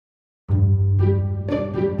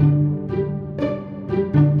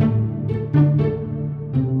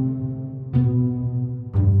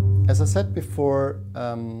As I said before,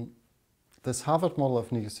 this Harvard model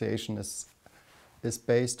of negotiation is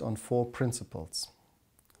based on 4 principles.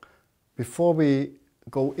 Before we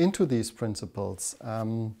go into these principles,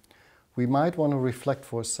 we might want to reflect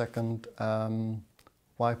for a second,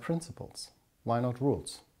 why principles? Why not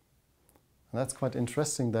rules? And that's quite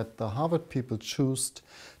interesting that the Harvard people choose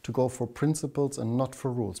to go for principles and not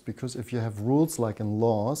for rules, because if you have rules like in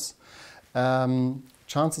laws,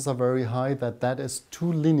 chances are very high that that is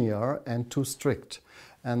too linear and too strict,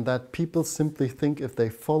 and that people simply think if they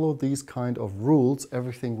follow these kind of rules,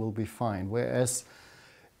 everything will be fine. Whereas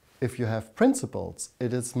if you have principles,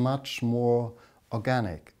 it is much more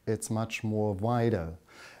organic, it's much more wider,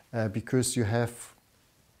 because you have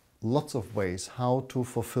lots of ways how to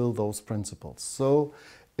fulfill those principles. So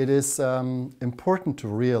it is important to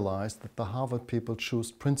realize that the Harvard people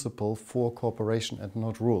choose principle for cooperation and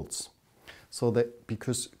not rules. So that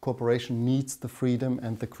because cooperation needs the freedom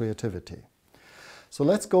and the creativity. So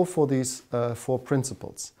let's go for these 4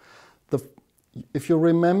 principles. If you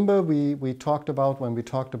remember, we talked about, when we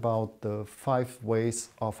talked about the 5 ways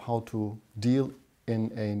of how to deal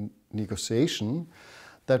in a negotiation,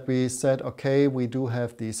 that we said, okay, we do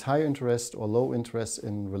have these high interest or low interest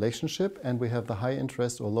in relationship, and we have the high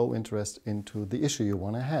interest or low interest into the issue you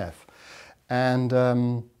want to have.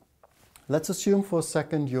 And let's assume for a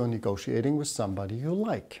second you're negotiating with somebody you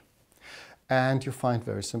like and you find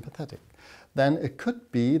very sympathetic. Then it could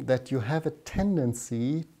be that you have a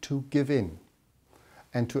tendency to give in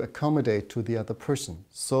and to accommodate to the other person,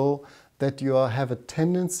 so that you have a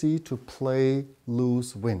tendency to play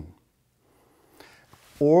lose-win.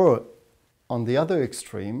 Or on the other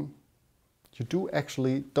extreme, you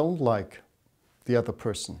don't like the other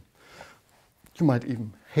person. You might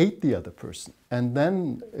even hate the other person. And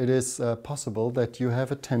then it is possible that you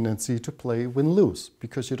have a tendency to play win-lose,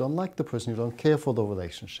 because you don't like the person, you don't care for the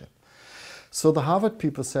relationship. So the Harvard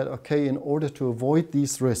people said, okay, in order to avoid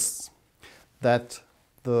these risks, that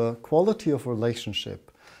the quality of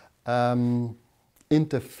relationship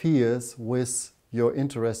interferes with your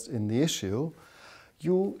interest in the issue,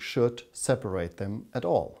 you should separate them at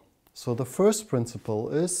all. So the first principle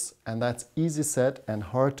is, and that's easy said and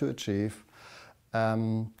hard to achieve,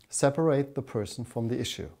 separate the person from the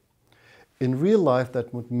issue. In real life,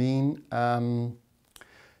 that would mean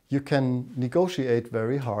you can negotiate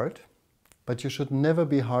very hard, but you should never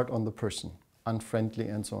be hard on the person, unfriendly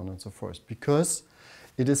and so on and so forth, because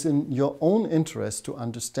it is in your own interest to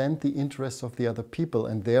understand the interests of the other people,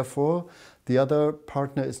 and therefore the other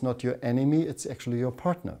partner is not your enemy, it's actually your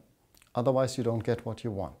partner. Otherwise you don't get what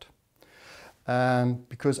you want.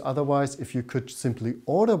 Because otherwise, if you could simply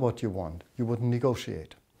order what you want, you wouldn't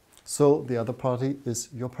negotiate. So the other party is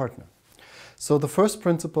your partner. So the first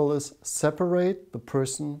principle is separate the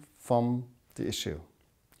person from the issue.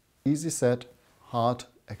 Easy said, hard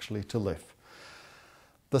actually to live.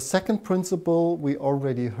 The second principle we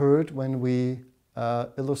already heard when we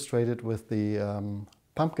illustrated with the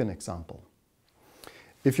pumpkin example.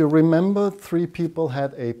 If you remember, 3 people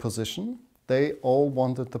had a position. They all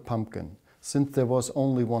wanted the pumpkin. Since there was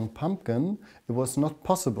only one pumpkin, it was not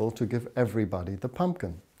possible to give everybody the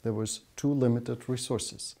pumpkin. There was too limited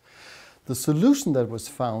resources. The solution that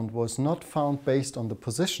was not found based on the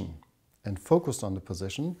position and focused on the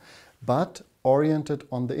position, but oriented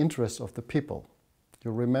on the interests of the people.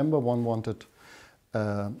 You remember, one wanted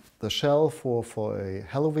the shell for a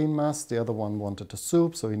Halloween mask, the other one wanted the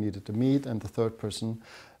soup, so he needed the meat, and the third person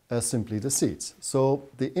simply the seeds. So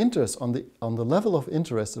the interest, on the level of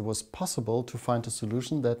interest, it was possible to find a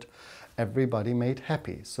solution that everybody made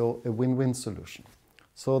happy, so a win-win solution.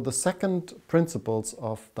 So the second principles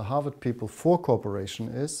of the Harvard people for cooperation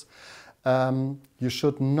is you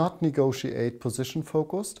should not negotiate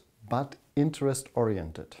position-focused, but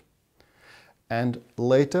interest-oriented. And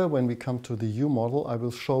later, when we come to the U model, I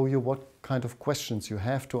will show you what kind of questions you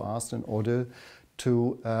have to ask in order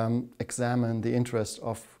to examine the interest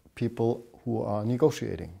of people who are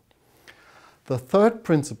negotiating. The third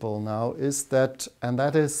principle now is that, and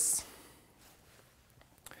that is,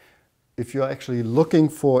 if you're actually looking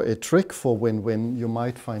for a trick for win-win, you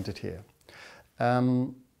might find it here.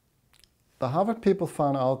 The Harvard people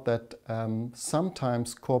found out that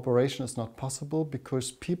sometimes cooperation is not possible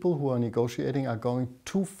because people who are negotiating are going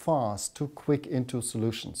too fast, too quick into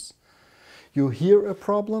solutions. You hear a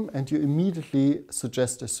problem and you immediately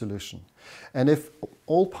suggest a solution. And if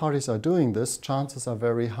all parties are doing this, chances are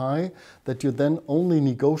very high that you then only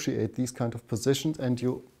negotiate these kind of positions and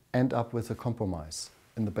you end up with a compromise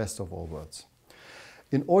in the best of all worlds.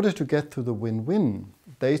 In order to get to the win-win,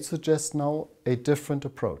 they suggest now a different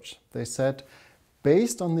approach. They said,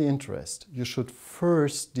 Based on the interest, you should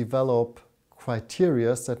first develop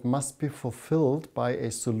criteria that must be fulfilled by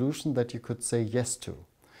a solution that you could say yes to.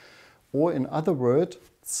 Or in other words,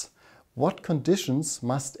 what conditions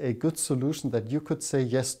must a good solution that you could say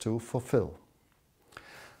yes to fulfill?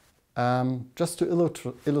 Just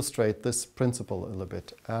to illustrate this principle a little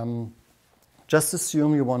bit, just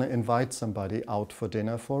assume you want to invite somebody out for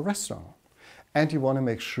dinner for a restaurant. And you want to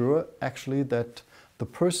make sure actually that the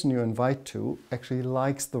person you invite to actually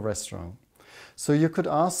likes the restaurant. So you could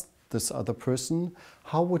ask this other person,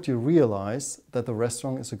 how would you realize that the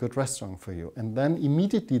restaurant is a good restaurant for you? And then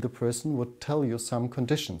immediately the person would tell you some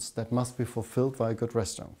conditions that must be fulfilled by a good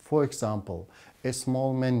restaurant. For example, a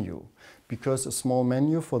small menu, because a small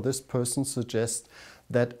menu for this person suggests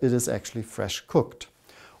that it is actually fresh cooked.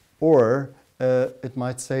 Or it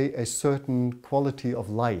might say a certain quality of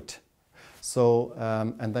light. So,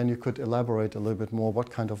 and then you could elaborate a little bit more what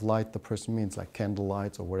kind of light the person means, like candle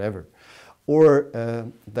lights or whatever. Or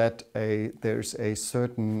that there's a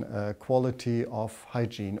certain quality of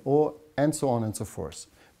hygiene, or and so on and so forth,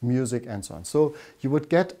 music and so on. So you would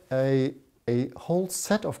get a whole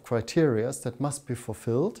set of criteria that must be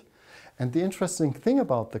fulfilled. And the interesting thing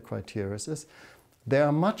about the criteria is there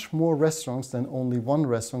are much more restaurants than only one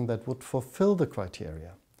restaurant that would fulfill the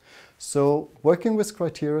criteria. So working with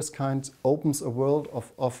criteria opens a world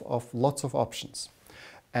of lots of options.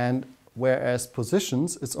 And whereas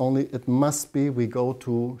positions, it must be we go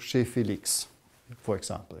to chez Félix, for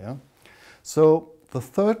example. Yeah? So the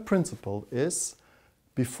third principle is,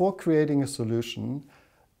 before creating a solution,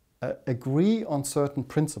 agree on certain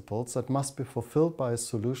principles that must be fulfilled by a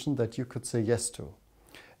solution that you could say yes to.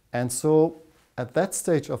 And so at that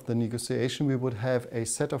stage of the negotiation, we would have a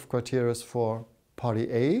set of criteria for party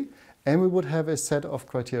A, and we would have a set of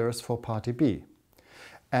criteria for party B.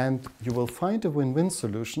 And you will find a win-win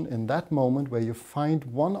solution in that moment where you find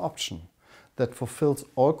one option that fulfills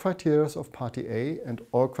all criteria of party A and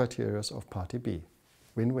all criteria of party B.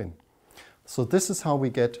 Win-win. So this is how we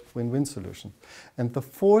get win-win solution. And the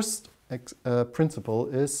fourth principle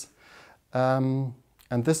is, and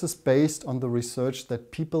this is based on the research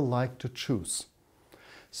that people like to choose.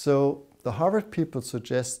 So the Harvard people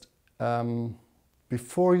suggest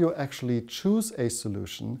before you actually choose a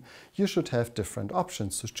solution, you should have different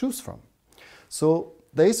options to choose from. So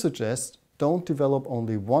they suggest don't develop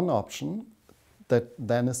only one option that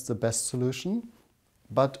then is the best solution,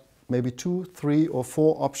 but maybe 2, 3, or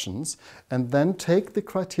 4 options, and then take the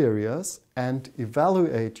criteria and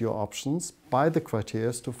evaluate your options by the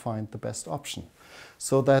criteria to find the best option.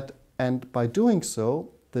 So that, and by doing so,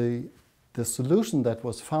 the solution that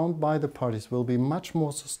was found by the parties will be much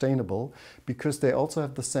more sustainable because they also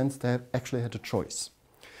have the sense they have actually had a choice.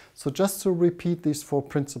 So just to repeat these 4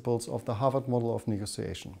 principles of the Harvard model of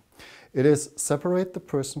negotiation. It is separate the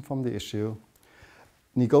person from the issue,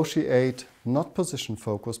 negotiate not position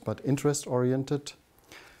focused but interest oriented,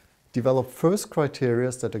 develop first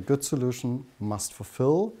criteria that a good solution must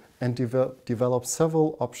fulfill, and develop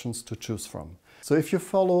several options to choose from. So if you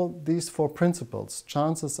follow these 4 principles,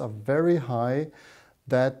 chances are very high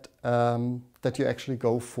that, that you actually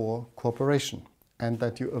go for cooperation and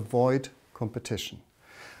that you avoid competition.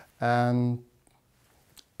 And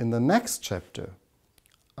in the next chapter,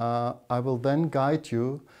 I will then guide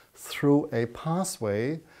you through a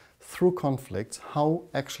pathway through conflicts, how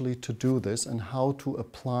actually to do this and how to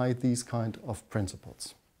apply these kind of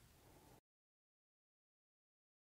principles.